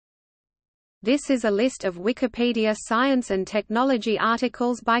This is a list of Wikipedia science and technology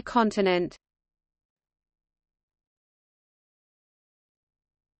articles by continent.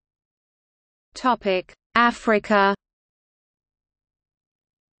 Topic: Africa.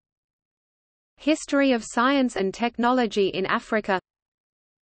 History of science and technology in Africa.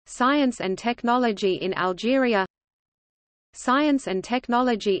 Science and technology in Algeria. Science and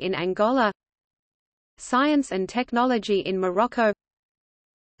technology in Angola. Science and technology in Morocco.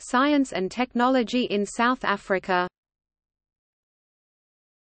 Science and technology in South Africa.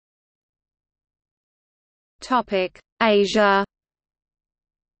 Topic: Asia.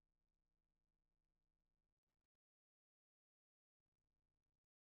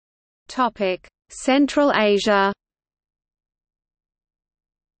 Topic: Central Asia.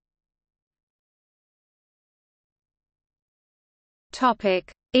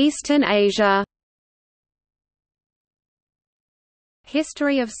 Topic: Eastern Asia.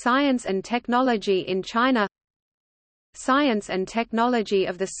 History of science and technology in China. Science and technology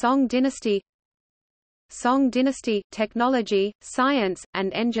of the Song dynasty. Song dynasty, technology, science,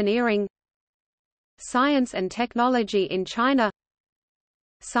 and engineering. Science and technology in China.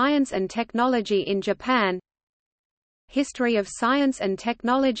 Science and technology in Japan. History of science and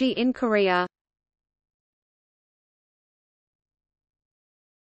technology in Korea.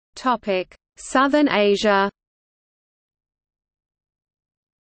 Topic: Southern Asia.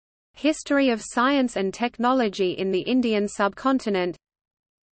 History of science and technology in the Indian subcontinent.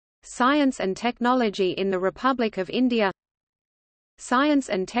 Science and technology in the Republic of India. Science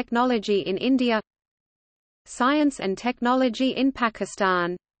and technology in India. Science and technology in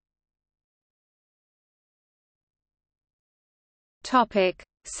Pakistan. Topic: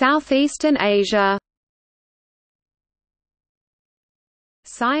 Southeastern Asia.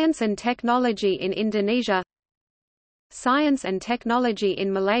 Science and technology in Indonesia. Science and technology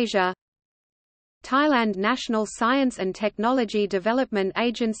in Malaysia. Thailand National Science and Technology Development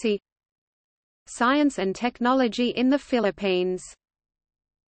Agency. Science and technology in the Philippines.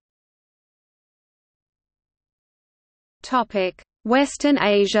 Topic: Western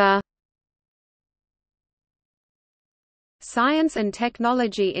Asia. Science and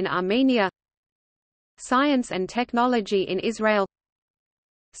technology in Armenia. Science and technology in Israel.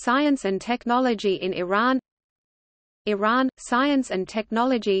 Science and technology in Iran. Iran, science and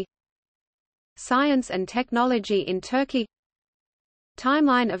technology. Science and technology in Turkey.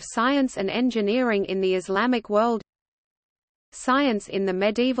 Timeline of science and engineering in the Islamic world. Science in the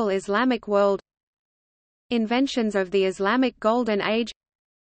medieval Islamic world. Inventions of the Islamic Golden Age.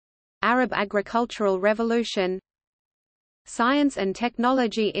 Arab agricultural revolution. Science and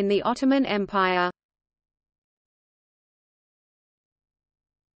technology in the Ottoman Empire.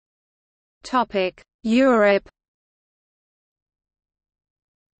 Topic: Europe.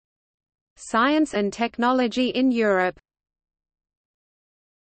 Science and technology in Europe.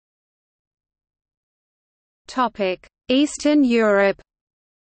 Topic: Eastern Europe.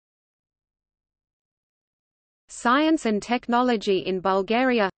 Science and technology in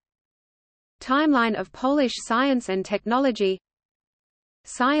Bulgaria. Timeline of Polish science and technology.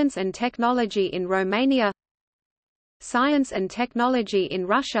 Science and technology in Romania. Science and technology in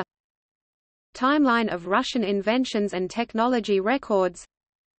Russia. Timeline of Russian inventions and technology records.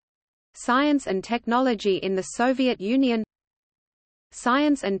 Science and technology in the Soviet Union.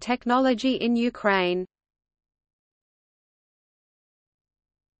 Science and technology in Ukraine.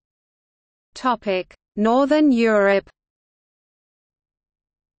 Topic: Northern Europe.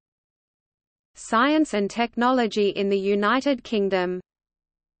 Science and technology in the United Kingdom.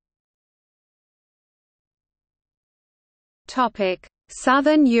 Topic: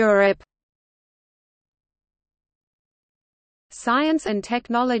 Southern Europe. Science and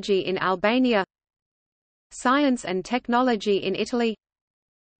technology in Albania. Science and technology in Italy.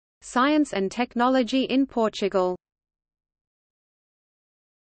 Science and technology in Portugal.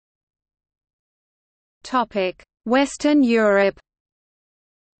 Topic: Western Europe.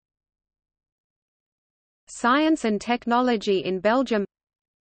 Science and technology in Belgium.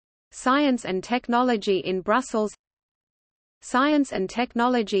 Science and technology in Brussels. Science and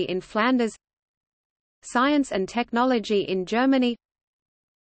technology in Flanders. Science and technology in Germany.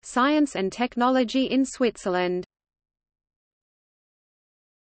 Science and technology in Switzerland.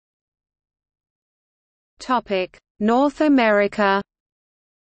 Topic: North America.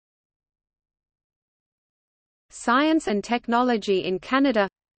 Science and technology in Canada.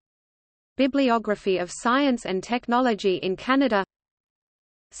 Bibliography of science and technology in Canada.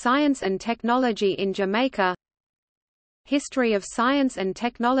 Science and technology in Jamaica. History of science and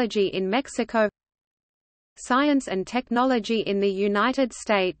technology in Mexico. Science and technology in the United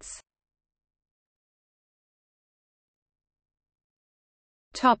States.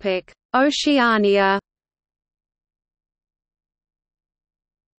 Oceania.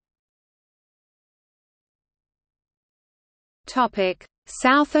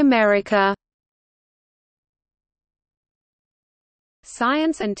 South America.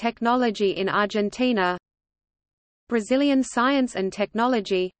 Science and technology in Argentina, Brazilian science and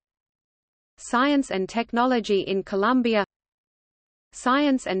technology, science and technology in Colombia,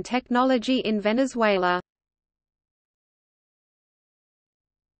 science and technology in Venezuela.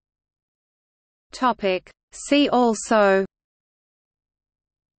 See also: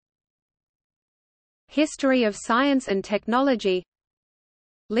 History of science and technology,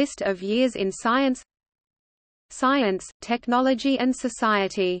 List of years in science, Science, technology and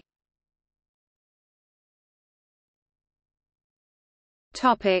society.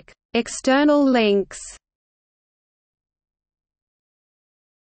 External links.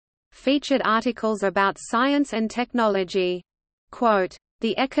 Featured articles about science and technology. Quote,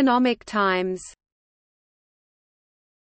 The Economic Times.